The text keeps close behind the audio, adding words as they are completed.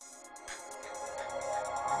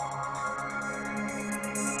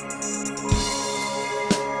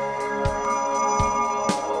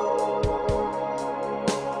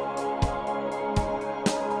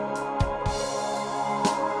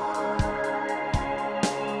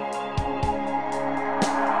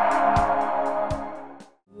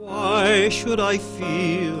should I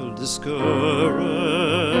feel discouraged?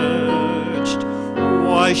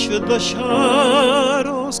 Why should the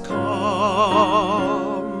shadows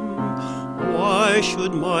come? Why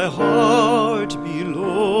should my heart be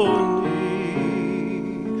lonely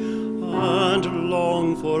and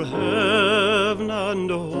long for heaven and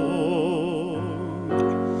home?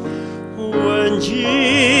 When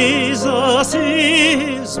Jesus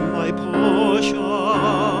is my portion,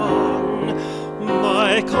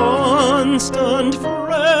 my constant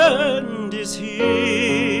friend is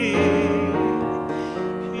He.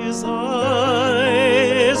 His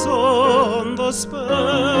eyes on the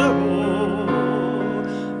sparrow,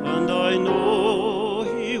 and I know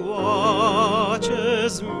He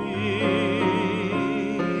watches me.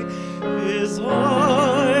 His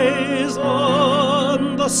eyes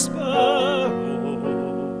on the sparrow,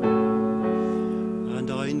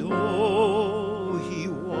 and I know He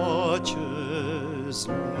watches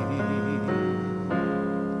me.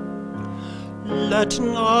 Let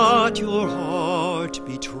not your heart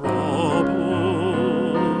be troubled.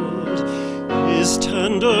 His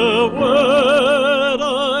tender word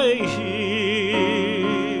I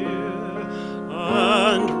hear,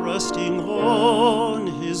 and resting on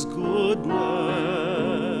His goodness,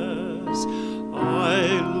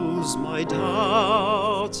 I lose my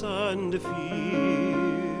doubts and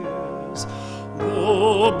fears.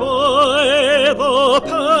 Though by the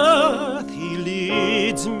path He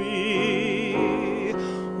leads me,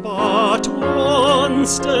 but one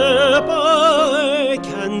step I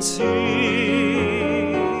can see.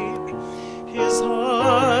 His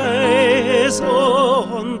eyes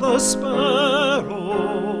on the sparrow,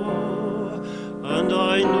 and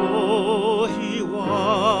I know He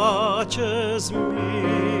watches me.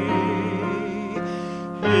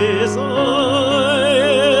 His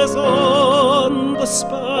eyes on the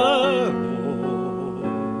sparrow,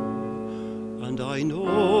 and I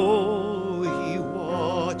know He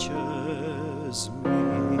watches me.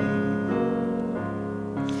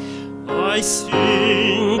 I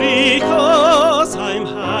sing because I'm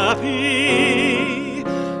happy.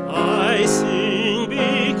 I sing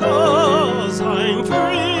because I'm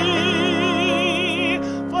free.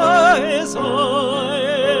 For His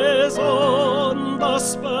eyes on the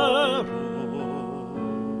sparrow,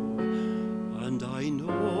 and I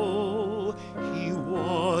know He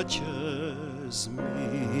watches me.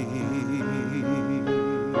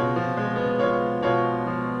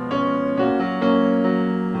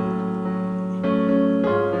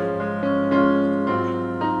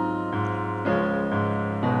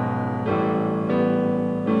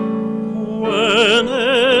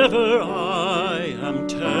 Whenever I am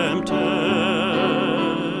tempted,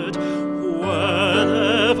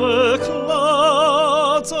 whenever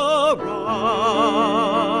clouds arise,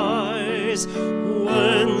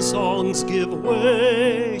 when songs give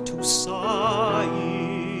way to sighing,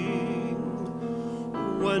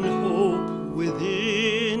 when hope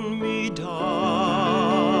within me dies,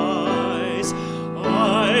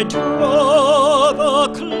 I draw the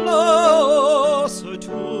closer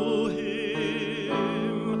to Him.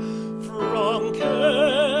 From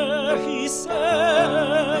care He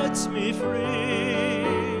sets me free.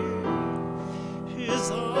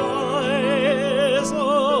 His eyes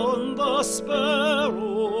on the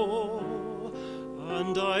sparrow,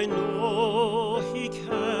 and I know He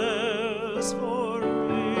cares for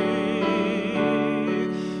me.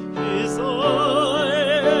 His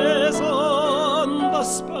eyes on the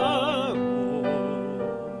sparrow,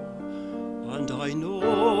 and I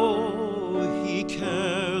know He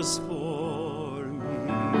cares for me.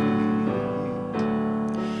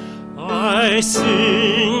 I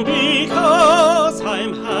sing because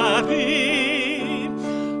I'm happy.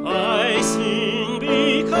 I sing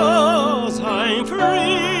because I'm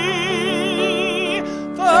free.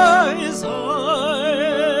 For His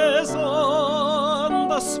eyes on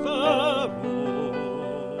the sparrow,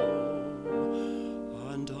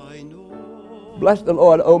 and I know. Bless the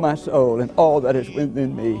Lord, O my soul, and all that is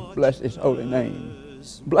within me. Bless His holy name.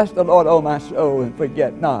 Bless the Lord, O my soul, and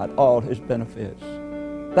forget not all His benefits.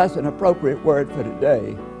 That's an appropriate word for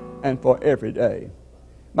today and for every day.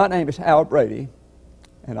 My name is Hal Brady,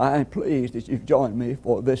 and I am pleased that you've joined me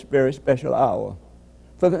for this very special hour.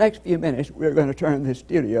 For the next few minutes, we're going to turn this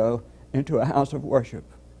studio into a house of worship,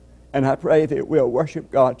 and I pray that we'll worship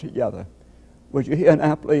God together. Would you hear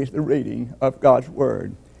now, please, the reading of God's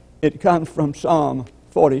Word? It comes from Psalm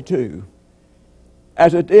 42.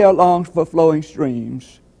 As a deer longs for flowing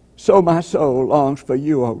streams, so my soul longs for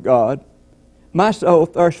you, O God. My soul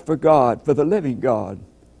thirsts for God, for the living God.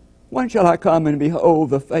 When shall I come and behold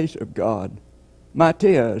the face of God? My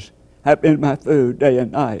tears have been my food day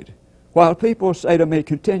and night, While people say to me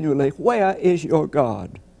continually, "Where is your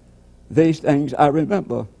God?" These things I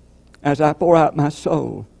remember as I pour out my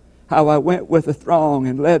soul, how I went with the throng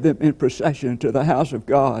and led them in procession to the house of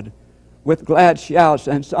God, with glad shouts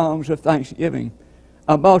and songs of thanksgiving,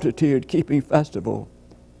 a multitude keeping festival.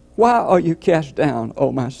 Why are you cast down,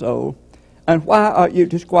 O my soul? And why are you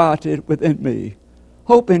disquieted within me?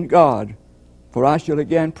 Hope in God, for I shall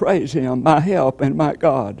again praise him, my help and my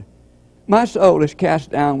God. My soul is cast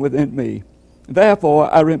down within me.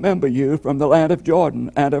 Therefore I remember you from the land of Jordan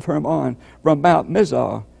and of Hermon, from Mount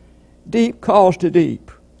Mizar. Deep calls to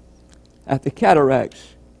deep at the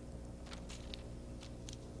cataracts.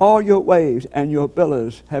 All your waves and your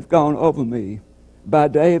billows have gone over me. By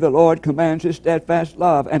day the Lord commands his steadfast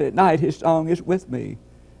love, and at night his song is with me,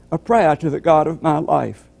 a prayer to the God of my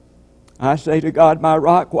life. I say to God, my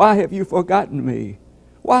rock, why have you forgotten me?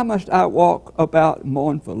 Why must I walk about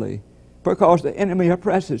mournfully? Because the enemy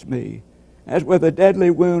oppresses me, as with a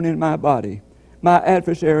deadly wound in my body. My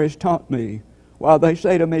adversaries taunt me, while they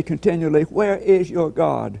say to me continually, where is your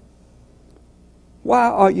God? Why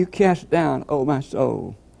are you cast down, O my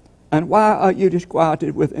soul? And why are you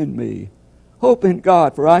disquieted within me? Hope in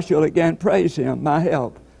God, for I shall again praise him, my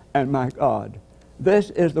help and my God.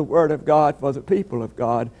 This is the word of God for the people of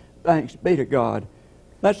God. Thanks be to God.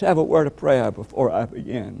 Let's have a word of prayer before I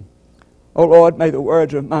begin. O Lord, may the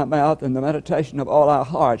words of my mouth and the meditation of all our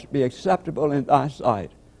hearts be acceptable in thy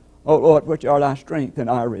sight. O Lord, which art our strength and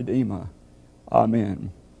our Redeemer.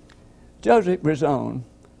 Amen. Joseph Grisone,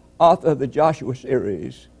 author of the Joshua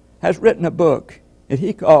series, has written a book that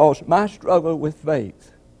he calls My Struggle with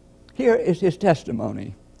Faith. Here is his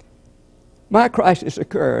testimony. My crisis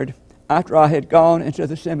occurred after I had gone into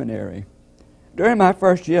the seminary. During my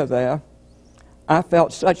first year there, I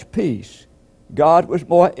felt such peace. God was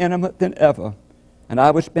more intimate than ever, and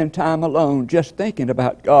I would spend time alone just thinking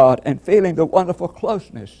about God and feeling the wonderful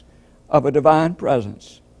closeness of a divine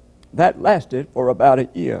presence. That lasted for about a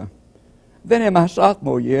year. Then in my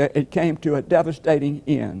sophomore year, it came to a devastating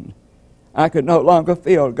end. I could no longer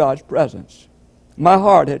feel God's presence. My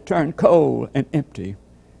heart had turned cold and empty.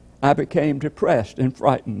 I became depressed and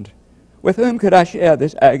frightened. With whom could I share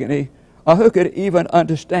this agony, or who could even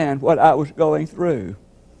understand what I was going through?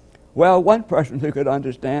 Well, one person who could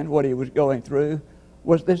understand what he was going through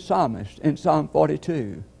was this psalmist in Psalm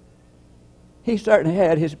 42. He certainly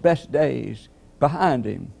had his best days behind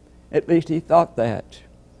him. At least he thought that.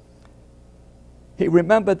 He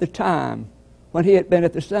remembered the time when he had been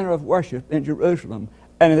at the center of worship in Jerusalem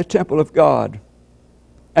and in the temple of God.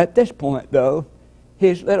 At this point, though,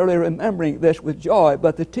 he's literally remembering this with joy,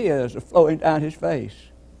 but the tears are flowing down his face.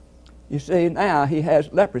 You see, now he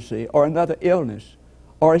has leprosy or another illness,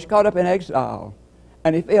 or he's caught up in exile,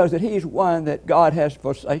 and he feels that he's one that God has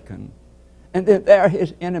forsaken. And then there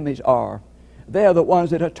his enemies are. They're the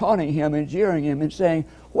ones that are taunting him and jeering him and saying,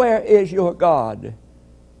 where is your God?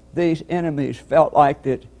 These enemies felt like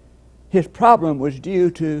that his problem was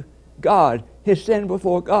due to God, his sin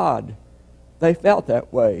before God. They felt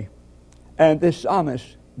that way. And this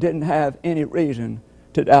psalmist didn't have any reason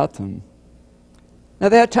to doubt them. Now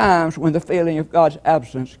there are times when the feeling of God's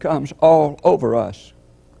absence comes all over us.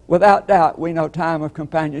 Without doubt, we know time of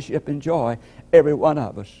companionship and joy, every one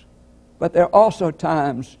of us. But there are also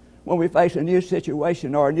times when we face a new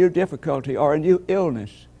situation or a new difficulty or a new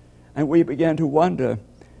illness, and we begin to wonder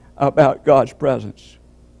about God's presence.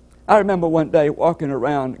 I remember one day walking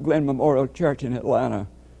around Glen Memorial Church in Atlanta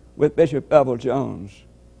with Bishop Bevel Jones.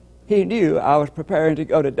 He knew I was preparing to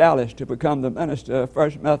go to Dallas to become the minister of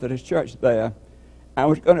First Methodist Church there. I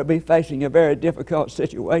was going to be facing a very difficult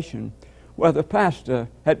situation where the pastor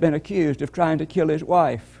had been accused of trying to kill his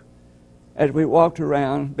wife. As we walked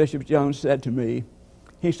around, Bishop Jones said to me,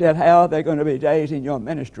 he said, Hal, there are going to be days in your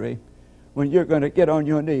ministry when you're going to get on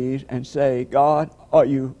your knees and say, God, are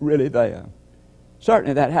you really there?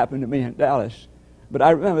 Certainly that happened to me in Dallas, but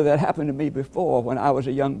I remember that happened to me before when I was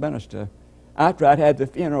a young minister, after I'd had the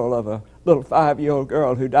funeral of a little 5-year-old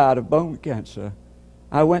girl who died of bone cancer.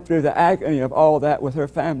 I went through the agony of all that with her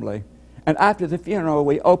family. And after the funeral,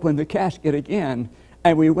 we opened the casket again,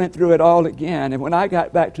 and we went through it all again. And when I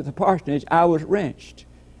got back to the parsonage, I was wrenched,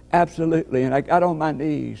 absolutely. And I got on my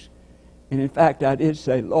knees. And in fact, I did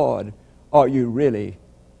say, Lord, are you really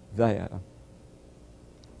there?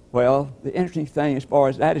 Well, the interesting thing as far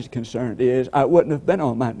as that is concerned is I wouldn't have been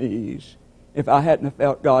on my knees if I hadn't have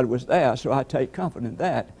felt God was there, so I take comfort in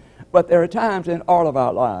that. But there are times in all of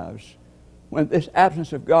our lives when this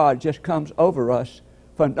absence of God just comes over us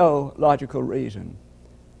for no logical reason.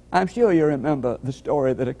 I'm sure you remember the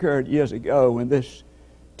story that occurred years ago when this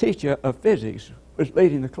teacher of physics was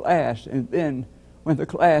leading the class, and then when the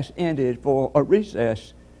class ended for a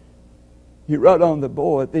recess, he wrote on the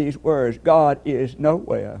board these words, "God is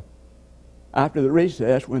nowhere." After the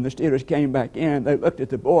recess, when the students came back in, they looked at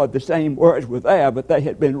the board. The same words were there, but they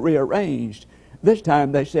had been rearranged. This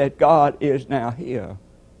time they said, "God is now here."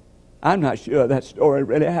 I'm not sure that story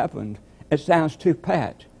really happened. It sounds too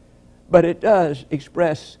pat. But it does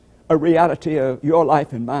express a reality of your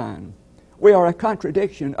life and mine. We are a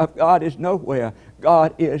contradiction of God is nowhere,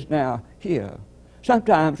 God is now here.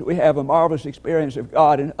 Sometimes we have a marvelous experience of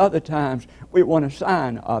God, and other times we want a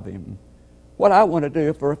sign of Him. What I want to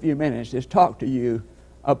do for a few minutes is talk to you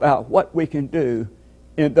about what we can do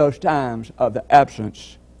in those times of the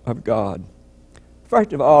absence of God.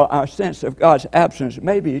 First of all, our sense of God's absence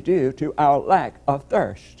may be due to our lack of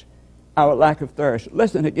thirst. Our lack of thirst.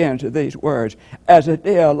 Listen again to these words. "As a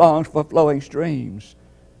deer longs for flowing streams,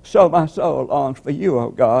 so my soul longs for you, O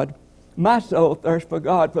God. My soul thirsts for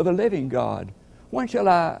God, for the living God. When shall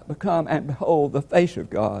I become and behold the face of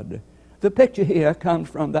God?" The picture here comes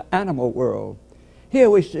from the animal world. Here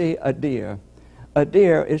we see a deer. A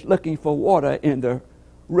deer is looking for water in the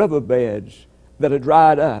riverbeds that are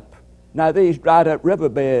dried up. Now, these dried up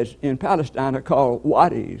riverbeds in Palestine are called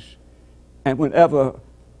wadis. And whenever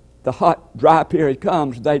the hot, dry period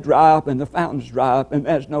comes, they dry up and the fountains dry up and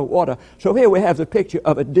there's no water. So here we have the picture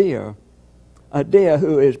of a deer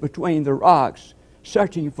who is between the rocks,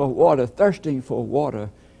 searching for water, thirsting for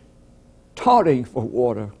water, taunting for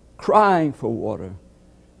water, crying for water.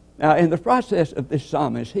 Now, in the process of this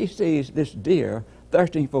psalmist, he sees this deer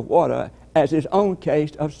thirsting for water as his own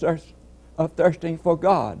case of thirsting for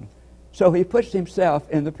God. So he puts himself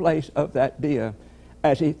in the place of that deer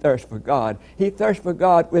as he thirsts for God. He thirsts for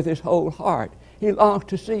God with his whole heart. He longs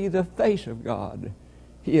to see the face of God.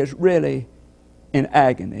 He is really in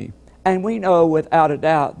agony. And we know without a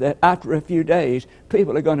doubt that after a few days,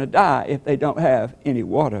 people are going to die if they don't have any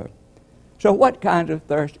water. So what kind of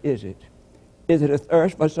thirst is it? Is it a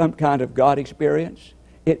thirst for some kind of God experience?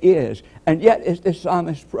 It is. And yet, as this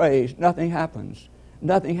psalmist prays, nothing happens.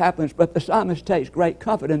 Nothing happens, but the psalmist takes great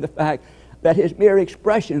comfort in the fact that his mere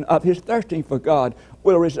expression of his thirsting for God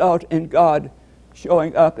will result in God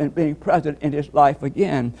showing up and being present in his life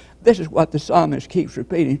again. This is what the psalmist keeps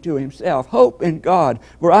repeating to himself. "Hope in God,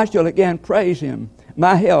 for I shall again praise Him,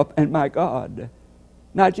 my help and my God."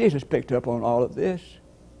 Now, Jesus picked up on all of this.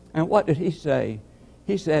 And what did He say?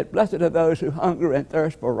 He said, "Blessed are those who hunger and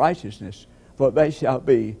thirst for righteousness, for they shall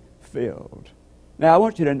be filled." Now, I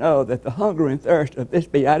want you to know that the hunger and thirst of this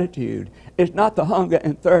beatitude is not the hunger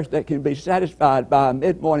and thirst that can be satisfied by a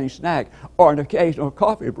mid-morning snack or an occasional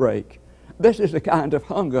coffee break. This is the kind of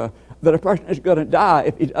hunger that a person is going to die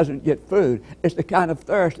if he doesn't get food. It's the kind of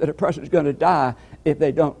thirst that a person is going to die if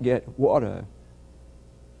they don't get water.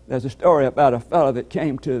 There's a story about a fellow that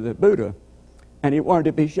came to the Buddha, and he wanted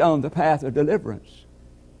to be shown the path of deliverance.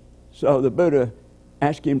 So the Buddha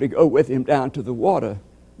asked him to go with him down to the water.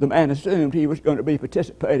 The man assumed he was going to be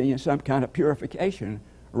participating in some kind of purification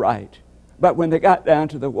rite. But when they got down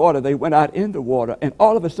to the water, they went out in the water, and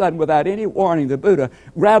all of a sudden, without any warning, the Buddha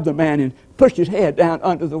grabbed the man and pushed his head down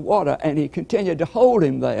under the water, and he continued to hold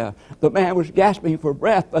him there. The man was gasping for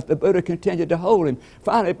breath, but the Buddha continued to hold him.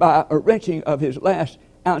 Finally, by a wrenching of his last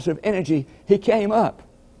ounce of energy, he came up.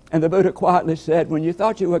 And the Buddha quietly said, "When you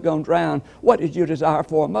thought you were going to drown, what did you desire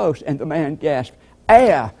for most?" And the man gasped,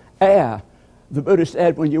 "Air, air." The Buddha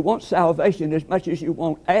said, "When you want salvation as much as you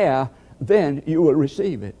want air, then you will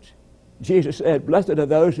receive it." Jesus said, "Blessed are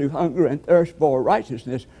those who hunger and thirst for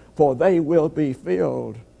righteousness, for they will be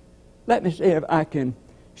filled." Let me see if I can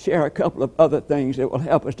share a couple of other things that will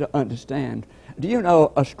help us to understand. Do you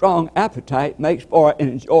know a strong appetite makes for an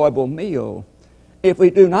enjoyable meal? If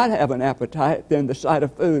we do not have an appetite, then the sight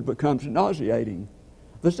of food becomes nauseating.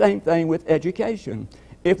 The same thing with education.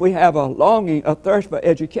 If we have a longing, a thirst for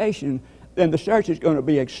education, then the search is going to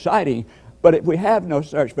be exciting. But if we have no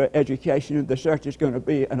search for education, the search is going to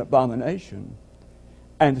be an abomination.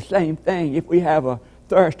 And the same thing, if we have a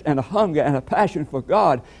thirst and a hunger and a passion for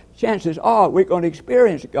God, chances are we're going to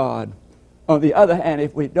experience God. On the other hand,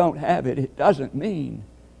 if we don't have it, it doesn't mean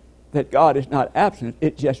that God is not absent.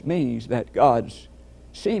 It just means that God's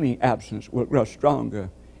seeming absence will grow stronger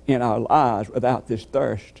in our lives without this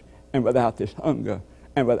thirst and without this hunger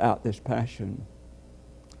and without this passion.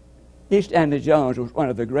 E. Stanley Jones was one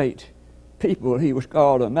of the great people. He was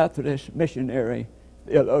called a Methodist missionary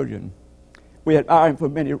theologian. We admire him for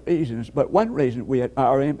many reasons, but one reason we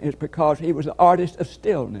admire him is because he was an artist of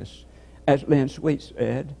stillness, as Lynn Sweet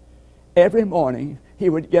said. Every morning he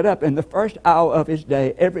would get up, and the first hour of his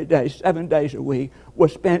day, every day, 7 days a week,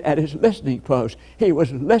 was spent at his listening post. He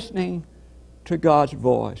was listening to God's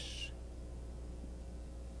voice.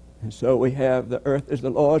 And so we have the earth is the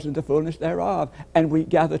Lord's and the fullness thereof, and we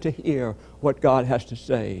gather to hear what God has to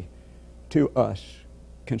say to us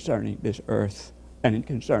concerning this earth and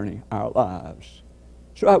concerning our lives.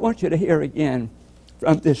 So I want you to hear again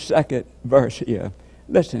from this second verse here.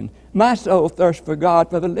 Listen, my soul thirsts for God,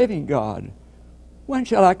 for the living God. When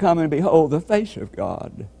shall I come and behold the face of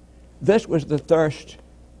God? This was the thirst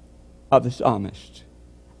of the psalmist.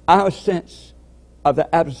 Our sense of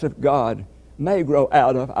the absence of God may grow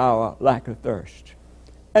out of our lack of thirst.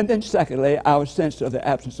 And then secondly, our sense of the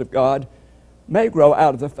absence of God may grow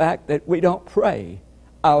out of the fact that we don't pray,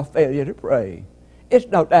 our failure to pray. It's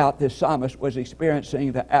no doubt this psalmist was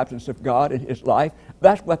experiencing the absence of God in his life.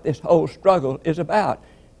 That's what this whole struggle is about,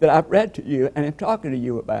 that I've read to you and am talking to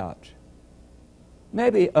you about.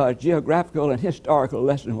 Maybe a geographical and historical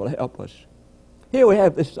lesson will help us. Here we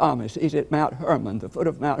have this psalmist. He's at Mount Hermon, the foot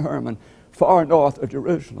of Mount Hermon, far north of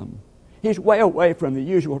Jerusalem. He's way away from the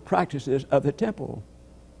usual practices of the temple.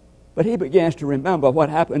 But he begins to remember what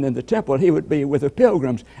happened in the temple. He would be with the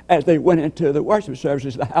pilgrims as they went into the worship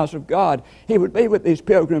services, the house of God. He would be with these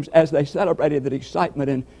pilgrims as they celebrated the excitement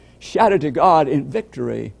and shouted to God in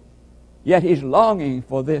victory. Yet he's longing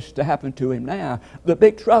for this to happen to him now. The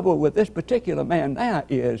big trouble with this particular man now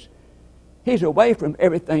is he's away from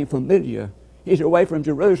everything familiar. He's away from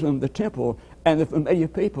Jerusalem, the temple, and the familiar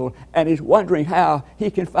people, and he's wondering how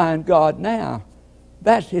he can find God now.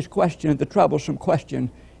 That's his question, the troublesome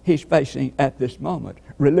question he's facing at this moment.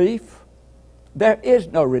 Relief? There is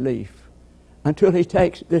no relief until he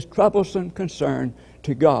takes this troublesome concern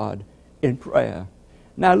to God in prayer.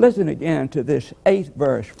 Now listen again to this 8th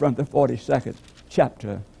verse from the 42nd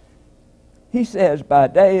chapter. He says, by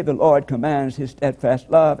day the Lord commands his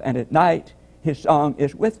steadfast love, and at night his song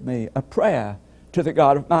is with me, a prayer to the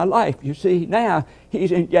God of my life. You see, now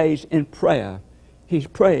he's engaged in prayer. He's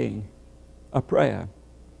praying a prayer.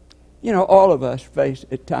 You know, all of us face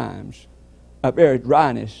at times a very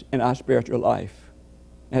dryness in our spiritual life.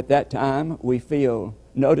 At that time, we feel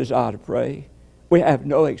no desire to pray. We have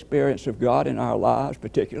no experience of God in our lives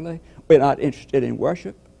particularly. We're not interested in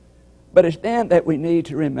worship. But it's then that we need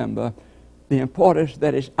to remember the importance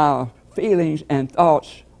that is our feelings and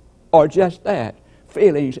thoughts are just that,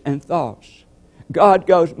 feelings and thoughts. God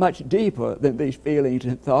goes much deeper than these feelings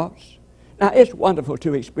and thoughts. Now, it's wonderful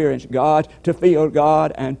to experience God, to feel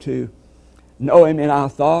God, and to know Him in our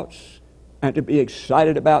thoughts, and to be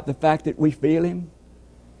excited about the fact that we feel Him.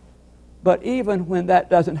 But even when that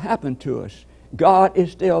doesn't happen to us, God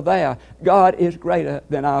is still there. God is greater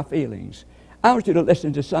than our feelings. I want you to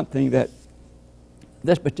listen to something that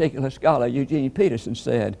this particular scholar, Eugene Peterson,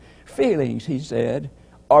 said. Feelings, he said,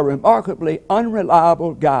 are remarkably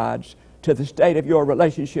unreliable guides to the state of your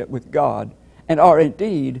relationship with God, and are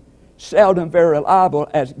indeed seldom very reliable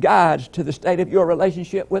as guides to the state of your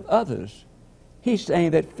relationship with others. He's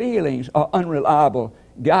saying that feelings are unreliable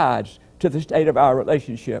guides to the state of our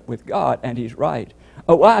relationship with God, and he's right.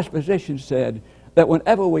 A wise physician said that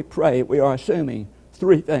whenever we pray, we are assuming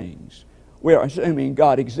three things. We are assuming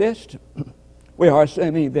God exists, we are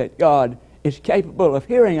assuming that God is capable of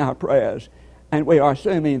hearing our prayers, and we are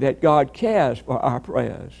assuming that God cares for our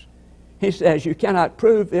prayers. He says you cannot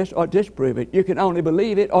prove this or disprove it. You can only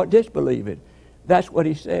believe it or disbelieve it. That's what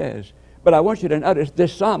he says. But I want you to notice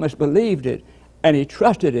this psalmist believed it, and he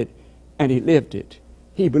trusted it, and he lived it.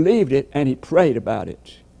 He believed it, and he prayed about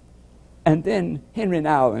it. And then Henry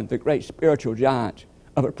Nouwen, the great spiritual giant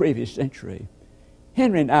of a previous century,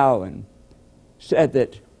 Henry Nouwen said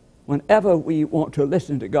that whenever we want to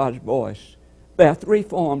listen to God's voice, there are three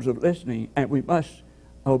forms of listening, and we must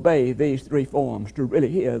obey these three forms to really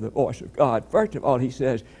hear the voice of God. First of all, he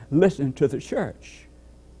says, listen to the church.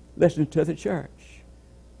 Listen to the church.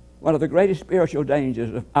 One of the greatest spiritual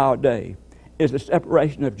dangers of our day is the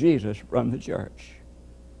separation of Jesus from the church.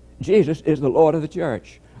 Jesus is the Lord of the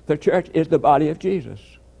church. The church is the body of Jesus.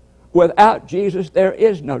 Without Jesus, there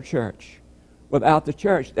is no church. Without the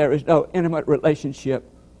church, there is no intimate relationship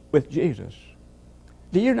with Jesus.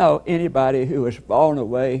 Do you know anybody who has fallen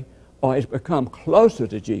away or has become closer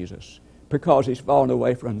to Jesus because he's fallen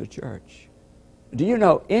away from the church? Do you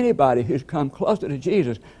know anybody who's come closer to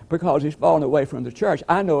Jesus because he's fallen away from the church?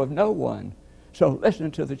 I know of no one. So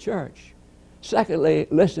listen to the church. Secondly,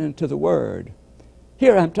 listen to the Word.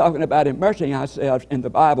 Here I'm talking about immersing ourselves in the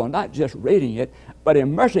Bible, not just reading it, but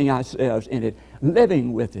immersing ourselves in it,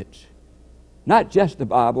 living with it. Not just the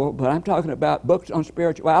Bible, but I'm talking about books on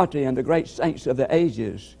spirituality and the great saints of the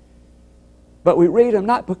ages. But we read them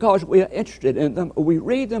not because we are interested in them. We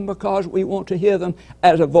read them because we want to hear them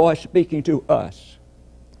as a voice speaking to us.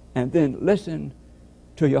 And then listen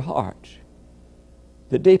to your heart.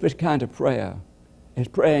 The deepest kind of prayer is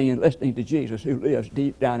praying and listening to Jesus who lives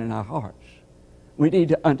deep down in our hearts. We need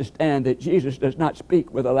to understand that Jesus does not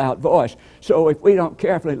speak with a loud voice. So if we don't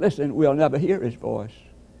carefully listen, we'll never hear his voice.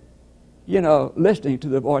 You know, listening to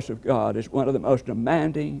the voice of God is one of the most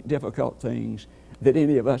demanding, difficult things that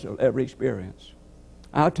any of us will ever experience.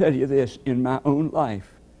 I'll tell you this, in my own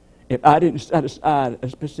life, if I didn't set aside a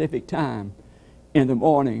specific time in the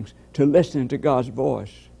mornings to listen to God's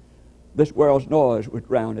voice, this world's noise would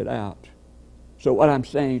drown it out. So what I'm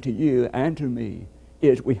saying to you and to me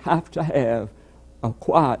is we have to have a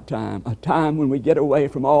quiet time, a time when we get away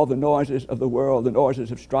from all the noises of the world, the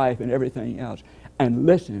noises of strife and everything else, and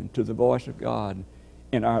listen to the voice of God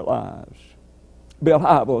in our lives. Bill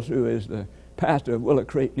Hybels, who is the pastor of Willow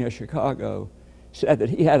Creek near Chicago, said that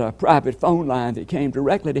he had a private phone line that came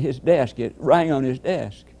directly to his desk. It rang on his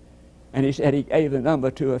desk. And he said he gave the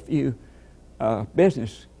number to a few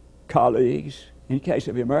business colleagues in case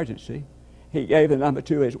of emergency. He gave the number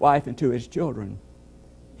to his wife and to his children.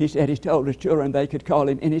 He said he told his children they could call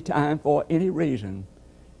him any time for any reason.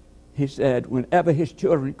 He said whenever his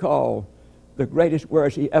children called, the greatest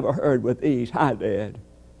words he ever heard were these: "Hi, Dad."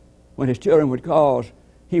 When his children would call,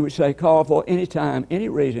 he would say, "Call for any time, any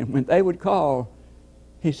reason." When they would call,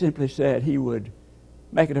 he simply said he would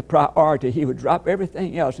make it a priority. He would drop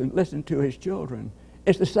everything else and listen to his children.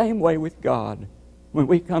 It's the same way with God. When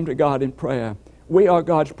we come to God in prayer, we are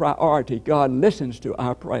God's priority. God listens to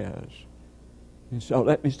our prayers. And so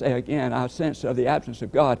let me say again, our sense of the absence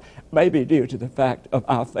of God may be due to the fact of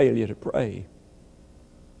our failure to pray.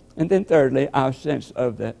 And then thirdly, our sense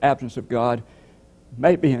of the absence of God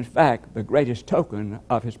may be in fact the greatest token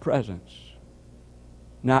of his presence.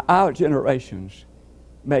 Now our generations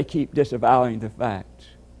may keep disavowing the fact,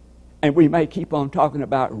 and we may keep on talking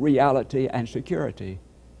about reality and security.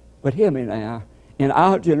 But hear me now, in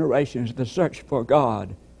our generations the search for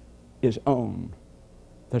God is on.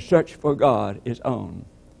 The search for God is on.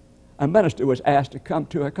 A minister was asked to come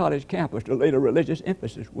to a college campus to lead a religious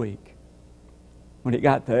emphasis week. When he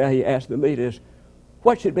got there, he asked the leaders,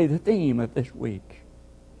 what should be the theme of this week?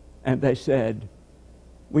 And they said,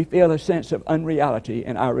 we feel a sense of unreality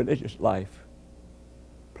in our religious life.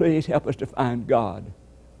 Please help us to find God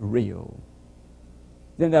real.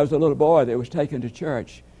 Then there was a little boy that was taken to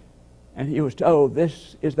church, and he was told,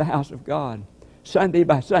 this is the house of God. Sunday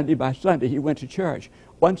by Sunday by Sunday, he went to church.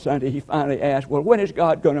 One Sunday, he finally asked, well, when is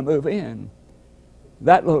God going to move in?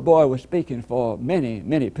 That little boy was speaking for many,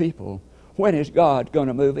 many people. When is God going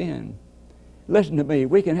to move in? Listen to me.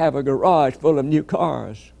 We can have a garage full of new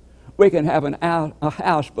cars. We can have a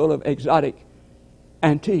house full of exotic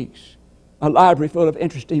antiques, a library full of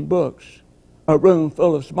interesting books, a room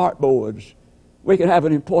full of smart boards. We can have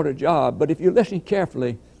an important job, but if you listen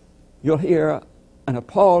carefully, you'll hear an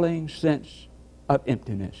appalling sense of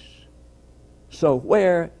emptiness. So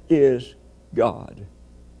where is God?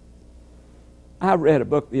 I read a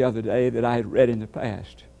book the other day that I had read in the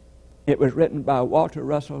past. It was written by Walter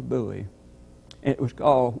Russell Bowie. It was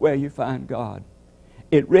called Where You Find God.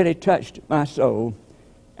 It really touched my soul,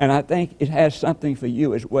 and I think it has something for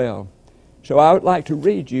you as well. So I would like to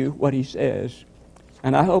read you what he says,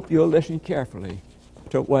 and I hope you'll listen carefully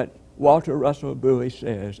to what Walter Russell Bowie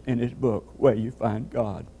says in his book, Where You Find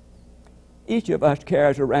God. Each of us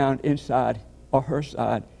carries around inside or her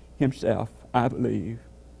side himself, I believe,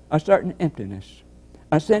 a certain emptiness,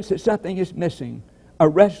 a sense that something is missing, a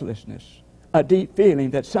restlessness, a deep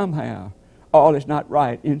feeling that somehow all is not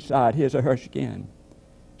right inside his or her skin.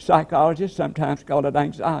 Psychologists sometimes call it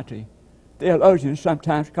anxiety. Theologians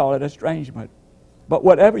sometimes call it estrangement. But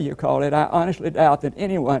whatever you call it, I honestly doubt that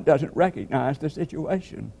anyone doesn't recognize the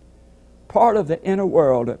situation. Part of the inner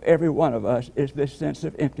world of every one of us is this sense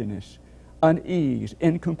of emptiness, unease,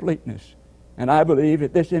 incompleteness. And I believe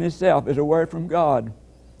that this in itself is a word from God,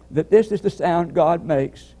 that this is the sound God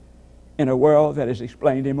makes in a world that has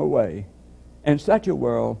explained him away. In such a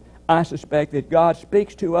world, I suspect that God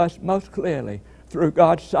speaks to us most clearly through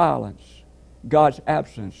God's silence, God's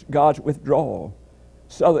absence, God's withdrawal,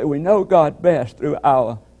 so that we know God best through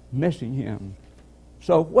our missing him.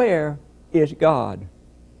 So where is God?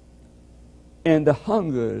 In the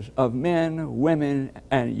hungers of men, women,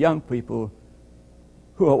 and young people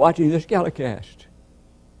who are watching this telecast.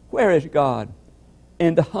 Where is God?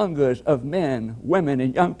 In the hungers of men, women,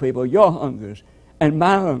 and young people, your hungers and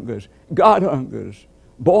my hungers, God hungers,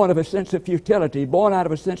 born of a sense of futility, born out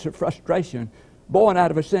of a sense of frustration, born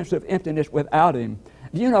out of a sense of emptiness without him.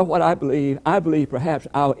 Do you know what I believe? I believe perhaps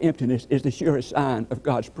our emptiness is the surest sign of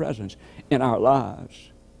God's presence in our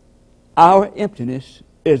lives. Our emptiness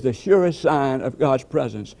is the surest sign of God's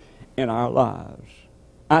presence in our lives.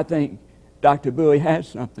 I think Dr. Bowie has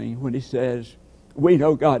something when he says, We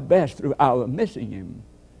know God best through our missing Him.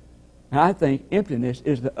 And I think emptiness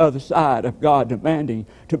is the other side of God demanding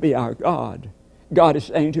to be our God. God is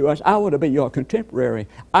saying to us, I want to be your contemporary.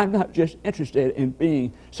 I'm not just interested in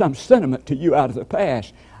being some sentiment to you out of the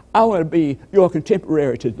past. I want to be your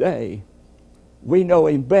contemporary today. We know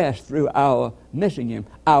Him best through our missing Him,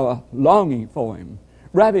 our longing for Him.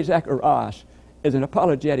 Ravi Zacharias is an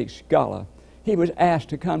apologetic scholar. He was asked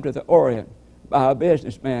to come to the Orient by a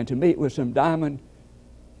businessman to meet with some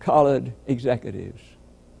diamond-collared executives.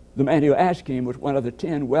 The man who asked him was one of the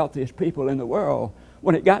 10 wealthiest people in the world.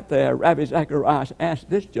 When it got there, Ravi Zacharias asked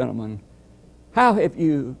this gentleman, how have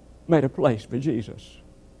you made a place for Jesus?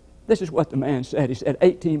 This is what the man said. He said,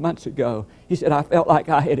 18 months ago, he said, I felt like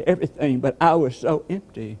I had everything, but I was so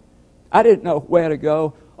empty. I didn't know where to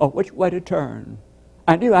go or which way to turn.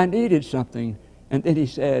 I knew I needed something. And then he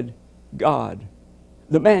said, God.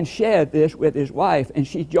 The man shared this with his wife, and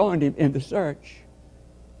she joined him in the search.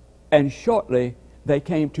 And shortly, they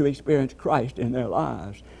came to experience Christ in their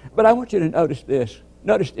lives. But I want you to notice this.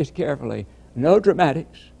 Notice this carefully. No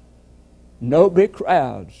dramatics, no big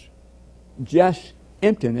crowds, just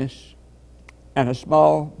emptiness and a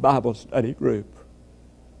small Bible study group.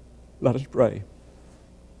 Let us pray.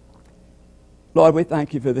 Lord, we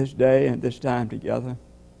thank you for this day and this time together.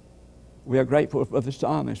 We are grateful for the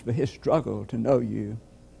psalmist, for his struggle to know you.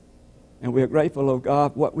 And we are grateful, oh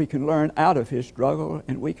God, what we can learn out of his struggle,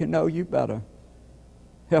 and we can know you better.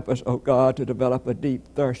 Help us, oh God, to develop a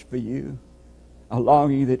deep thirst for you, a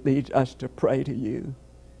longing that leads us to pray to you,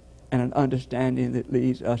 and an understanding that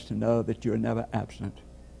leads us to know that you're never absent,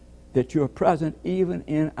 that you're present even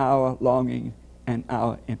in our longing and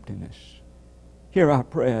our emptiness. Hear our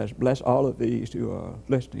prayers. Bless all of these who are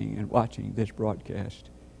listening and watching this broadcast.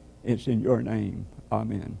 It's in your name.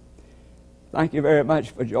 Amen. Thank you very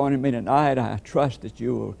much for joining me tonight. I trust that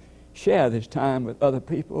you will share this time with other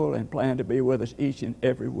people and plan to be with us each and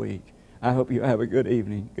every week. I hope you have a good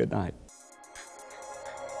evening. Good night.